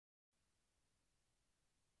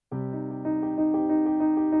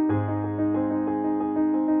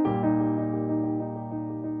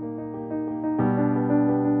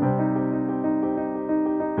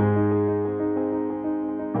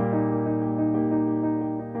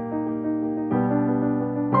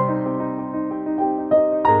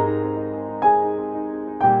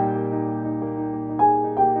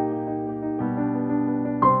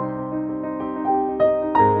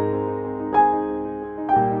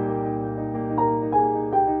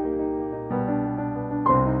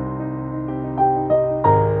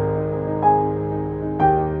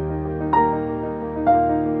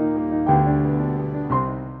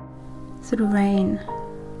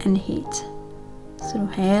through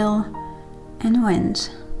hail and wind,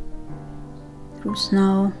 through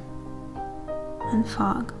snow and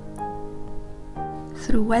fog,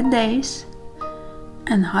 through wet days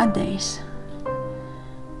and hot days,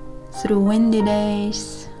 through windy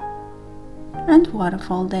days and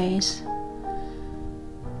waterfall days,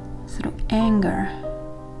 through anger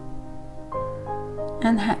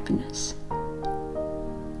and happiness,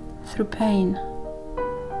 through pain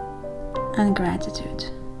and gratitude.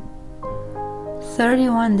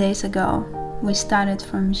 31 days ago, we started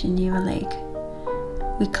from Geneva Lake.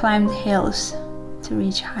 We climbed hills to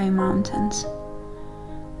reach high mountains.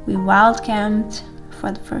 We wild camped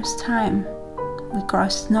for the first time. We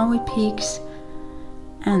crossed snowy peaks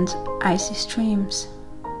and icy streams.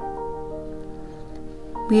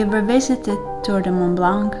 We revisited Tour de Mont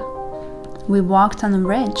Blanc. We walked on a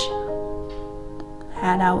ridge,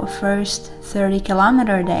 had our first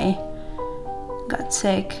 30-kilometer day, got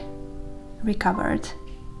sick, recovered,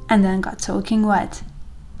 and then got soaking wet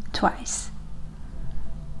twice.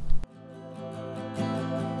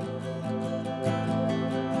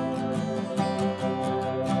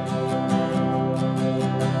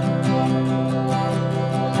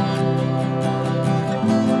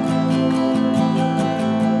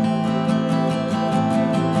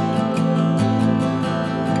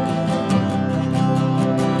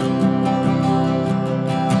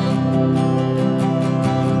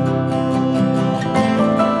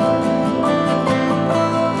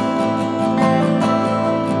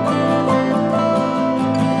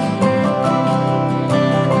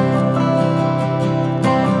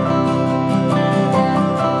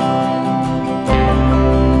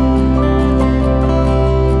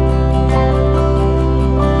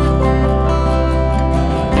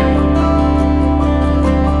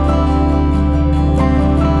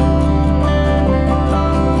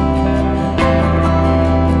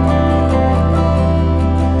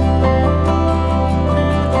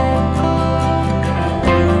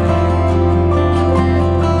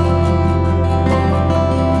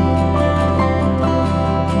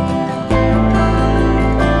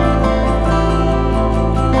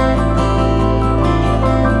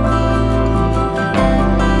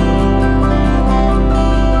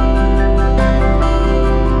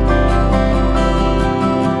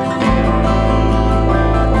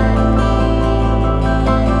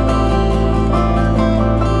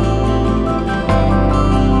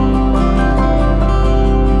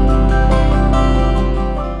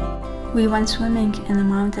 We went swimming in a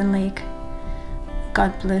mountain lake,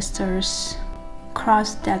 got blisters,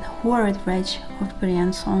 crossed that horrid ridge of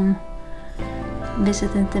Briançon,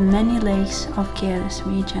 visited the many lakes of GR5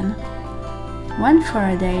 region, went for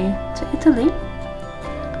a day to Italy,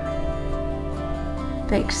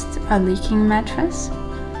 fixed a leaking mattress,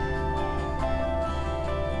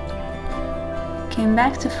 came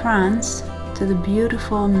back to France to the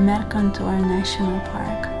beautiful Mercantour National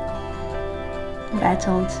Park,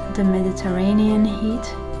 battled the Mediterranean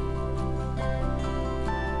heat,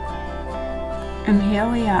 and here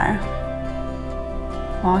we are,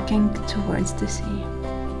 walking towards the sea.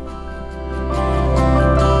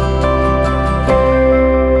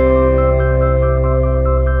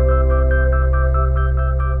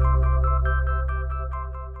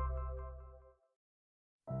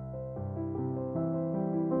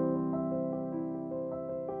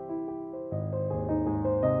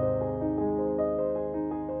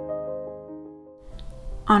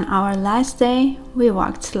 On our last day, we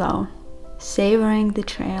walked slow, savoring the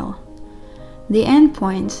trail. The end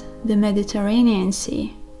point, the Mediterranean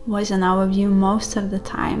Sea, was in our view most of the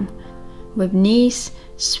time, with Nice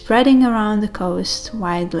spreading around the coast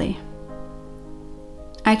widely.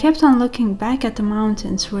 I kept on looking back at the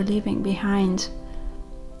mountains we're leaving behind.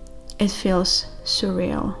 It feels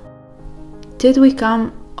surreal. Did we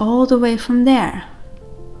come all the way from there?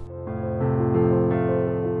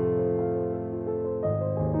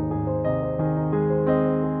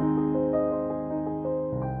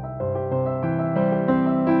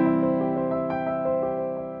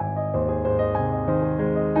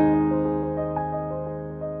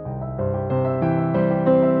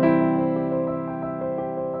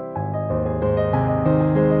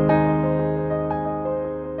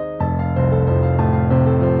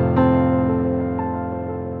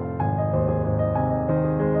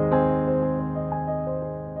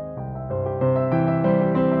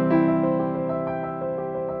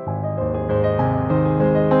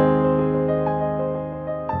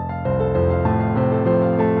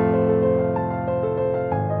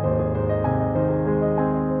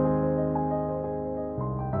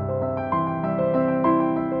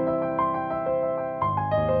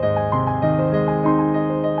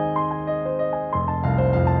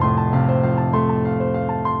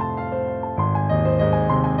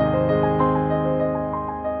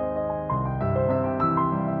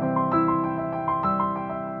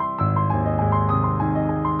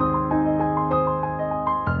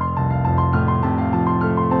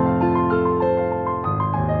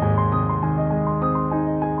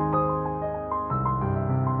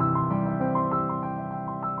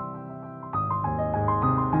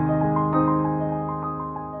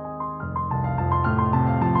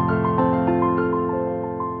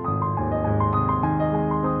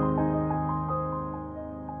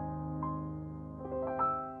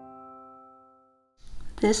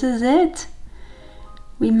 this is it.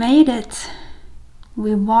 We made it.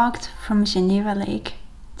 We walked from Geneva Lake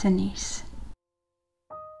to Nice.